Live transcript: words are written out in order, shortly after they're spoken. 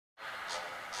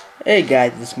Hey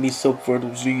guys, it's me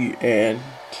Z, and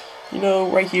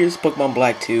right here is Pokemon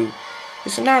Black 2.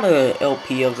 It's not a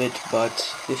LP of it,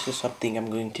 but this is something I'm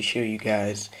going to show you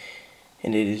guys,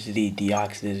 and it is the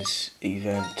Deoxys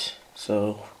event.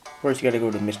 So first you gotta go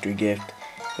to mystery gift,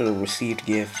 go to received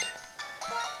gift,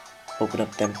 open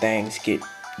up them things, get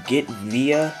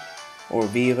via or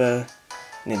Viva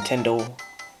Nintendo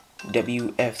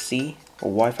WFC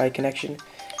or Wi-Fi connection.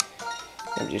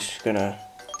 I'm just gonna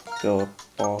go up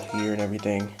all here and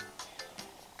everything,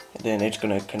 and then it's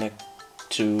gonna connect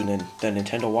to the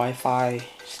Nintendo Wi-Fi.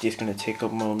 It's just gonna take a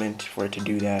moment for it to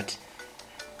do that,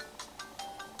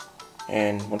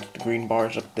 and once the green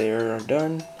bars up there are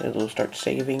done, it'll start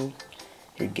saving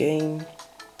your game.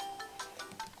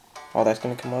 All that's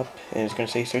gonna come up, and it's gonna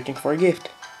say searching for a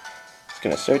gift. It's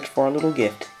gonna search for a little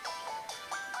gift,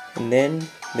 and then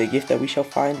the gift that we shall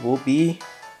find will be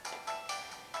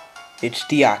it's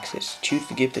Deoxys. Choose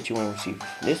the gift that you want to receive.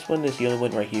 This one is the other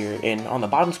one right here, and on the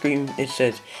bottom screen it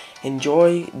says,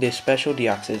 enjoy this special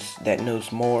Deoxys that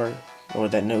knows more, or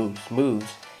that knows moves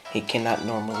it cannot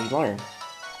normally learn.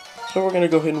 So we're gonna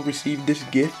go ahead and receive this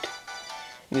gift.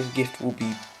 This gift will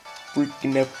be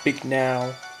freaking epic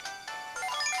now,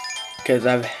 because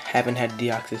I haven't had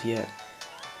Deoxys yet.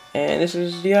 And this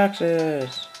is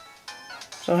Deoxys.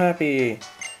 So happy.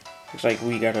 Looks like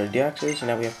we got our Dexoys, and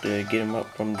now we have to get them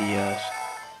up from the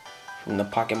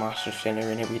Pokémon Center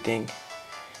and everything.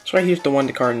 So right here's the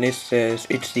Wonder card, and this says,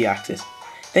 it's Deoxys.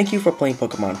 Thank you for playing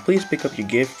Pokemon. Please pick up your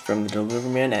gift from the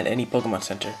deliveryman at any Pokemon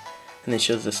Center. And it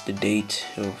shows us the date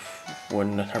of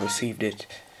when I received it.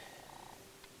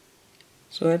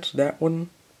 So that's that one.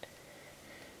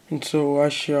 And so I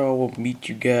shall meet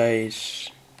you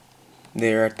guys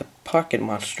there at the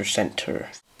Pokémon Center.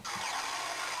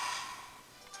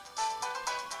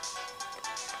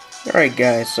 Alright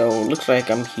guys, so looks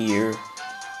like I'm here at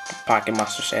the Pokémon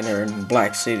Center in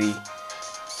Black City.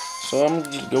 So I'm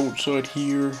gonna just go inside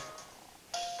here,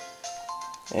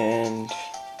 and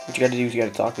what you gotta do is you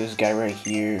gotta talk to this guy right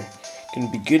here.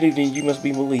 Gonna be good at it, you must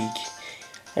be Malik.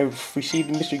 I've received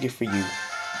a mystery gift for you.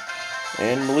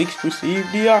 And Malik's received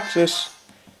Deoxys.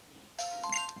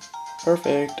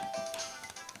 Perfect.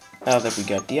 Now that we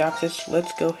got Deoxys,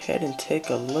 let's go ahead and take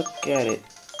a look at it.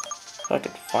 If I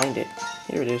can find it.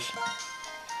 Here it is.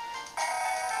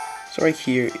 So right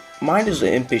here, mine is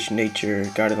an impish nature.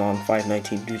 Got it on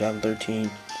 5/19/2013.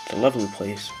 It's a lovely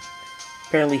place.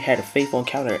 Apparently had a faithful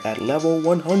encounter at level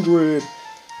 100.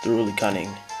 They're really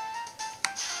cunning.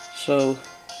 So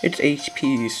its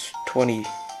HP is 20.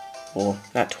 Well,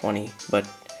 not 20, but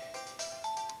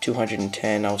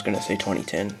 210. I was gonna say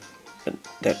 2010, but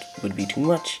that would be too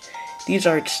much. These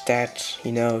are its stats.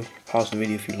 Pause the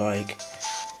video if you like.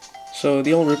 So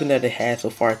the only ribbon that it has so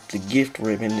far is the gift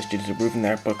ribbon. This is a ribbon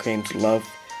that proclaims love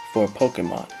for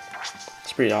Pokemon.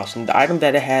 It's pretty awesome. The item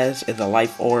that it has is a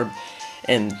life orb,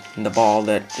 and the ball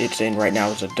that it's in right now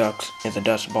is a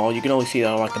dust ball. You can only see that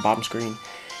on like the bottom screen.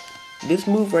 This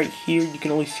move right here you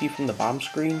can only see from the bottom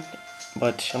screen,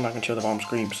 but I'm not gonna show the bottom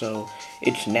screen. So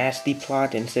it's Nasty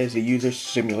Plot, and says the user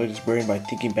simulates his brain by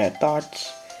thinking bad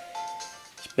thoughts,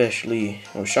 sharply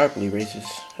raises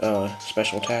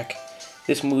special attack.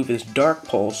 This move is Dark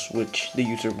Pulse, which the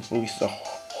user releases a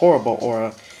horrible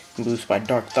aura induced by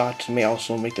dark thoughts, may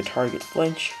also make the target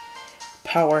flinch.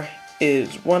 Power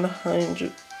is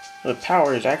 100. The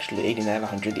power is actually 80 out of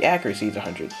 100. The accuracy is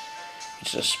 100.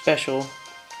 It's a special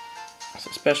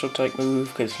type move,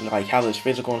 because like how there's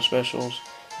physical and specials,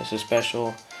 this is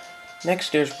special.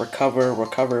 Next there's Recover.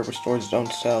 Recover restores its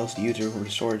own cells. The user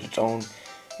restores its own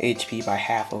HP by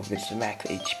half of its max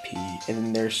HP. And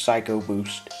then there's Psycho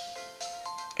Boost.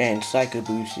 And Psycho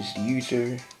Boost is the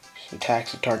user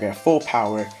attacks the target at full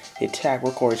power. The attack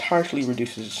records harshly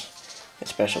reduces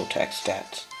its special attack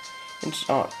stats.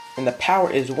 And the power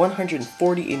is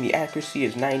 140 and the accuracy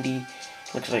is 90.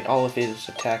 Looks like all of his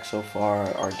attacks so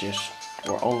far are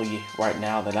only right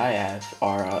now that I have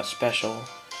are special.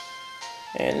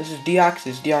 And this is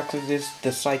Deoxys. Deoxys is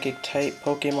the psychic type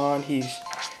Pokemon. He's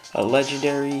a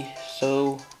legendary.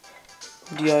 So,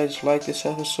 do you guys like this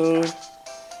episode?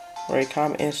 Rate,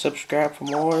 comment, and subscribe for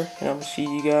more, and I'm gonna see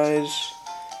you guys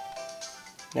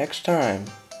next time.